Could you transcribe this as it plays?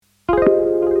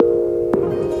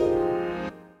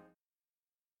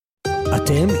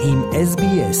אתם עם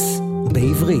SBS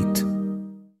בעברית.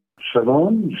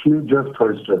 שלום, שמי ג'ף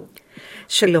טויסטר.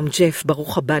 שלום ג'ף,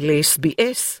 ברוך הבא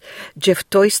ל-SBS. ג'ף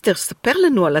טויסטר, ספר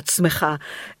לנו על עצמך.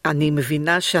 אני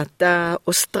מבינה שאתה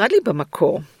אוסטרלי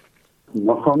במקור.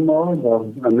 נכון מאוד,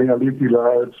 אני עליתי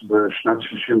לארץ בשנת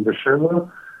 67,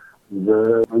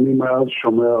 ואני מאז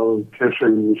שומר על קשר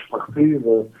עם משפחתי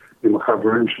ועם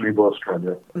החברים שלי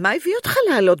באוסטרליה. מה הביא אותך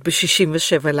לעלות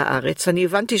ב-67 לארץ? אני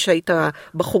הבנתי שהיית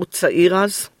בחור צעיר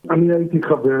אז. אני הייתי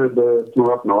חבר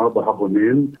בתנועת נוער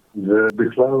בהבונים,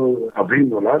 ובכלל אבי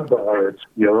נולד בארץ,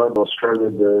 ירד באוסטרליה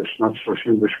בשנת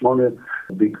 38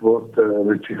 בעקבות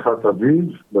רציחת אביו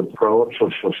בפרעות של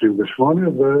 38,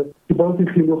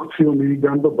 וקיבלתי חינוך ציוני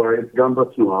גם בבית, גם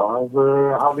בתנועה,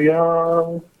 והעלייה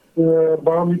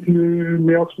באה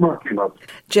מעצמה כמעט.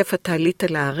 ג'ף, אתה עלית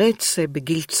לארץ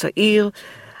בגיל צעיר.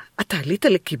 אתה עלית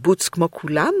לקיבוץ כמו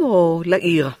כולם או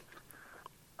לעיר?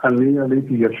 אני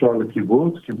עליתי ישר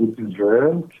לקיבוץ, קיבוץ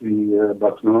ישראל, כי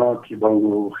בתנועה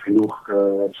קיבלנו חינוך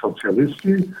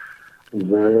סוציאליסטי,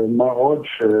 ומה עוד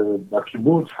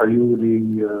שבקיבוץ היו לי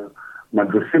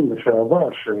מדריכים לשעבר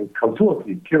שקלטו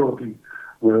אותי, הכירו אותי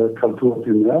וקלטו אותי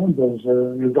מיד, אז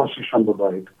הרגשתי שם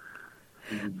בבית.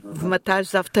 ומתי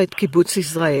עזבת את קיבוץ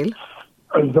ישראל?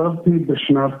 עזבתי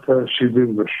בשנת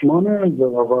 78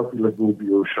 ועברתי לגור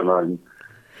בירושלים.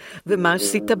 ומה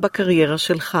עשית בקריירה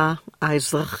שלך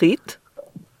האזרחית?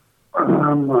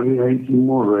 אני הייתי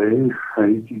מורה,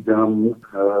 הייתי גם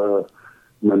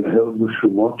מנהל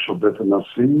רשומות של בית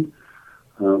הנשיא,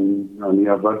 אני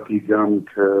עבדתי גם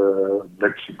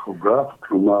כלקסיקוגרף,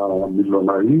 כלומר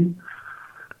מילונאי,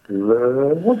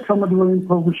 ועוד כמה דברים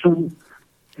פה ושם,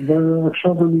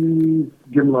 ועכשיו אני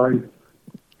גמלאי.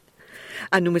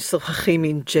 אנו משוחחים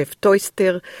עם ג'ף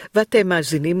טויסטר, ואתם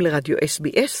מאזינים לרדיו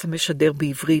SBS המשדר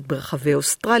בעברית ברחבי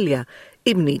אוסטרליה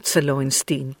עם ניצה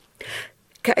לוינסטין.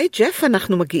 כעת ג'ף,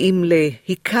 אנחנו מגיעים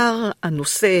לעיקר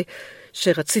הנושא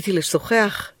שרציתי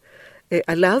לשוחח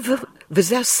עליו,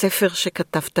 וזה הספר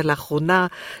שכתבת לאחרונה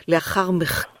לאחר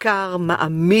מחקר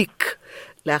מעמיק,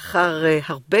 לאחר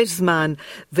הרבה זמן,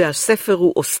 והספר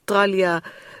הוא אוסטרליה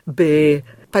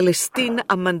בפלסטין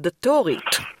המנדטורית.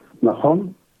 נכון.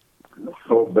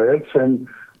 בעצם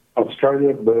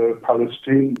אוסטרליה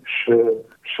בפלסטין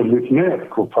שלפני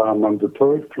התקופה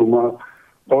המנדטורית, כלומר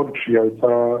עוד כשהיא הייתה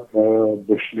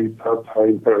בשליטת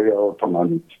האימפריה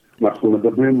העות'מאנית. אנחנו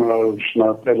מדברים על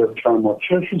שנת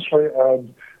 1916 עד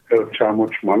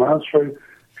 1918,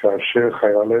 כאשר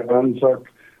חיילי אנזק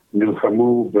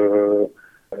נלחמו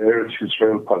בארץ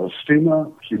ישראל פלסטינה,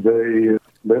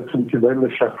 כדי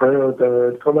לשחרר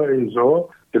את כל האזור,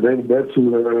 כדי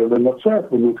בעצם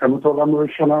לנצח במלחמת העולם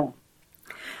הראשונה.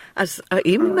 אז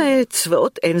האם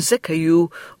צבאות אנזק היו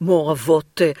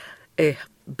מעורבות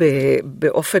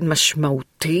באופן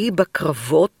משמעותי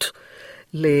בקרבות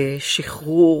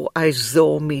לשחרור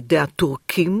האזור מידי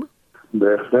הטורקים?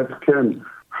 בהחלט כן.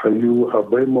 היו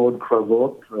הרבה מאוד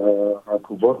קרבות,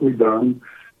 עקובות מדם,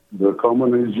 בכל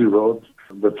מיני זירות,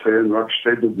 בציין רק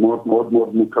שתי דוגמאות מאוד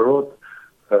מאוד מוכרות,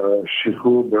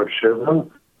 שחרור באר שבע,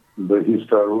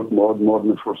 בהסתערות מאוד מאוד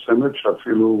מפורסמת,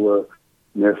 שאפילו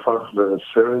נהפך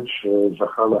לסרט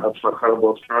שזכה להצלחה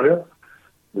באוסטרליה.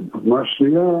 ודוגמה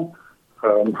שנייה,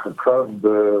 הקרב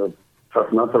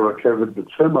בתחנת הרכבת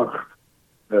בצמח,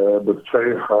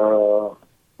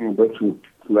 בעצם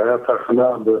היה תחנה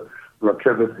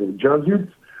ברכבת הג'אזית,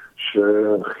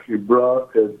 שחיברה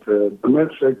את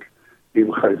דמשק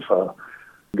עם חיפה.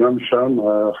 גם שם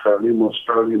החיילים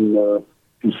האוסטרליים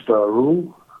הסתערו,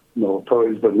 מאותו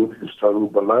הזדמנות הסתערו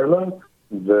בלילה,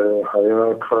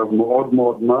 והיה קרב מאוד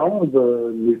מאוד מר,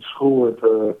 וניצחו את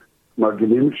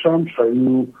המגינים שם,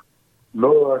 שהיו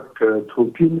לא רק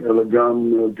טורקים, אלא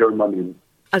גם גרמנים.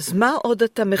 אז מה עוד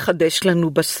אתה מחדש לנו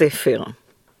בספר?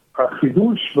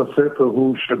 החידוש בספר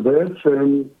הוא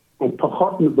שבעצם הוא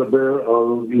פחות מדבר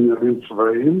על עניינים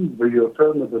צבאיים,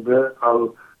 ויותר מדבר על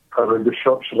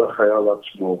הרגשות של החייל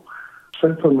עצמו.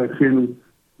 הספר מכיל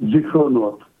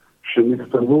זיכרונות,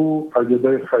 שנכתבו על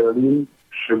ידי חיילים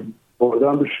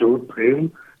שבעודם בשירות פעיל,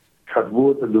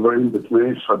 כתבו את הדברים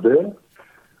בתנאי שדה,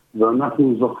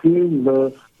 ואנחנו זוכים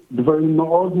לדברים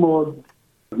מאוד מאוד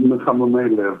מחממי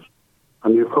לב.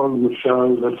 אני יכול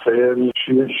למשל לציין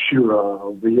שיש שירה,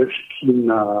 ויש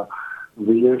קינה,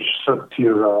 ויש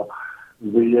סאטירה,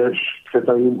 ויש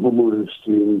קטעים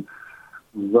הומוריסטיים,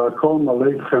 והכל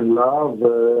מלא חמלה,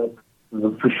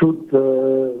 ופשוט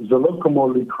זה לא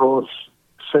כמו לקרוא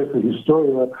ספר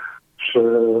היסטוריה,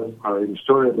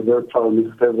 שההיסטוריה בדרך כלל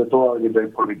נכתבת או על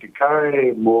ידי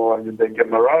פוליטיקאים, או על ידי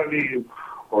גנרלים,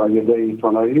 או על ידי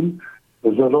עיתונאים,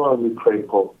 וזה לא המקרה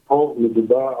פה. פה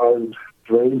מדובר על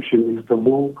דברים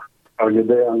שנכתבו על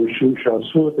ידי האנשים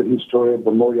שעשו את ההיסטוריה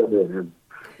במו ידיהם.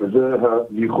 וזה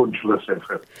הייחוד של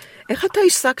הספר. איך אתה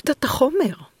השגת את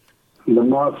החומר?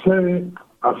 למעשה,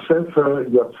 הספר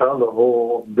יצא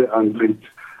לאור באנגלית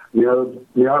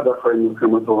מיד אחרי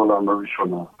מלחמת העולם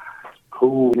הראשונה.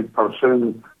 הוא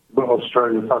התפרסם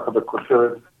באוסטרליה תחת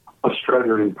הכותרת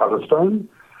Australia in Palestine.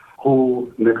 הוא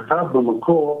נכתב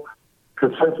במקור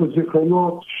כספר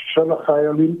זיכרונות של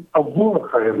החיילים עבור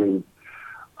החיילים.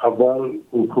 אבל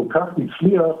הוא כל כך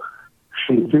הצליח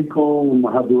שהפיקו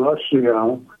מהדורה שנייה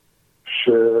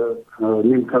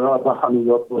שנמכרה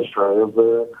בחנויות באוסטרליה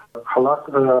והפך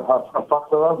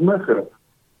לרב מכר.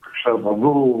 עכשיו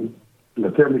עברו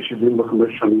יותר מ-75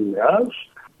 שנים מאז,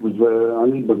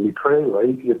 ואני במקרה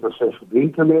ראיתי את הספר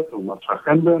באינטרנט, הוא מצא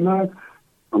חן בעיניי,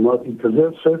 אמרתי כזה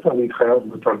ספר אני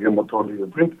חייב לתרגם אותו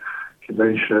לעברית,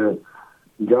 כדי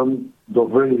שגם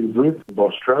דוברי עברית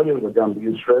באוסטרליה וגם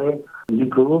בישראל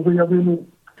יקראו ויבינו.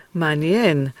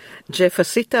 מעניין. ג'ף,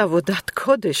 עשית עבודת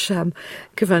קודש שם,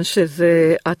 כיוון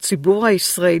שזה הציבור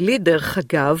הישראלי, דרך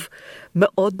אגב,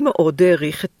 מאוד מאוד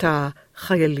העריך את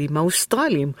החיילים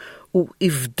האוסטרלים. הוא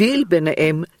הבדיל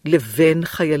ביניהם לבין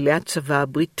חיילי הצבא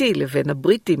הבריטי, לבין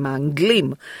הבריטים,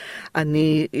 האנגלים.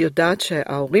 אני יודעת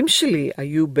שההורים שלי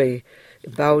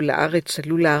באו לארץ,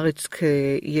 עלו לארץ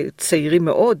כצעירים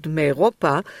מאוד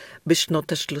מאירופה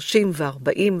בשנות ה-30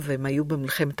 וה-40, והם היו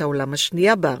במלחמת העולם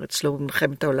השנייה בארץ, לא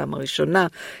במלחמת העולם הראשונה,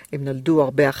 הם נולדו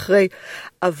הרבה אחרי,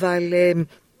 אבל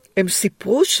הם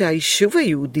סיפרו שהיישוב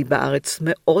היהודי בארץ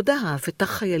מאוד אהב את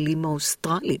החיילים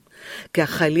האוסטרלים, כי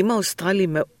החיילים האוסטרלים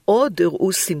מאוד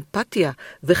הראו סימפתיה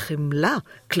וחמלה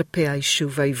כלפי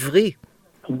היישוב העברי.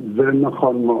 זה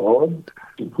נכון מאוד.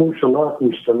 סיפור שלך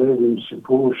משתלב עם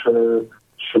סיפור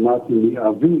ששמעתי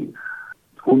מאבי.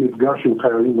 הוא נפגש עם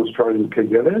חיילים אוסטרלים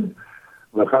כילד,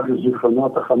 ואחד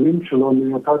הזיכרונות החמים שלו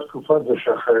מאותה תקופה זה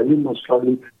שהחיילים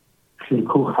האוסטרלים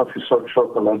חילקו חפיסות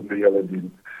שוקולד לילדים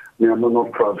מהמנות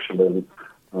קרב שלהם.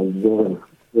 אז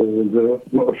זה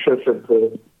מאושש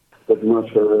את מה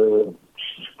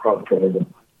ששקרב כרגע,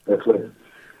 בהחלט.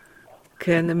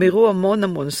 כן, הם הראו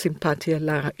המון סימפתיה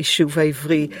ליישוב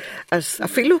העברי. אז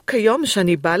אפילו כיום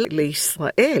שאני באה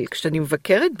לישראל, כשאני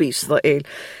מבקרת בישראל,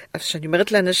 אז כשאני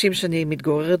אומרת לאנשים שאני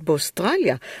מתגוררת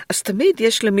באוסטרליה, אז תמיד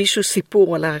יש למישהו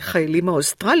סיפור על החיילים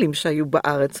האוסטרלים שהיו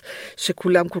בארץ,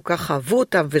 שכולם כל כך אהבו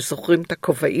אותם וזוכרים את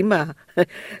הכובעים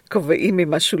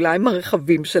עם השוליים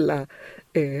הרחבים של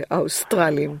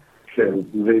האוסטרלים. כן,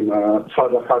 ועם הצד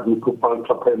אחד מקופל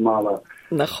כלפי מעלה.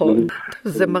 נכון,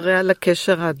 זה מראה על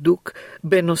הקשר ההדוק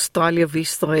בין אוסטרליה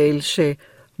וישראל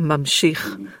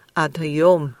שממשיך עד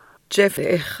היום. ג'ף,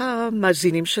 איך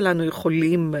המאזינים שלנו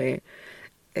יכולים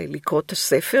לקרוא את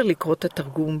הספר, לקרוא את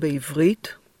התרגום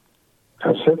בעברית?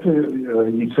 הספר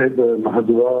יצא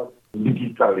במהדורה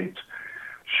דיגיטלית,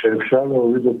 שאפשר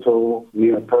להוריד אותו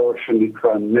מאתר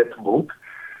שנקרא נטבוק.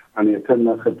 אני אתן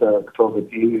לך את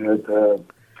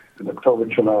הכתובת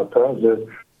של האתר, זה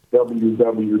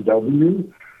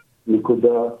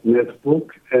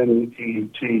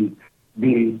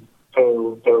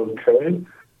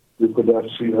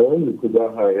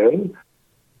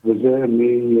וזה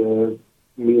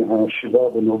מה-7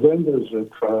 בנובמבר, זה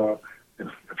כבר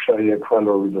אפשר יהיה כבר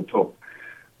להוריד אותו.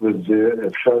 וזה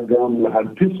אפשר גם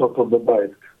להדפיס אותו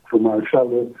בבית, כלומר אפשר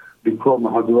לקרוא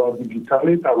מהדורה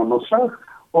דיגיטלית על המסך,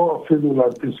 או אפילו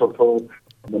להדפיס אותו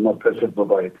במדפסת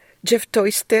בבית. ג'ף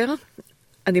טויסטר,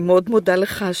 אני מאוד מודה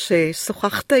לך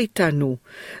ששוחחת איתנו,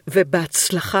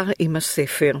 ובהצלחה עם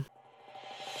הספר.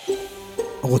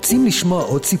 רוצים לשמוע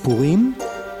עוד סיפורים?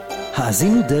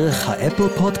 האזינו דרך האפל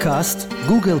פודקאסט,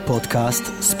 גוגל פודקאסט,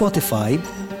 ספוטיפיי,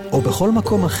 או בכל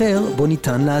מקום אחר בו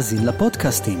ניתן להאזין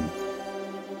לפודקאסטים.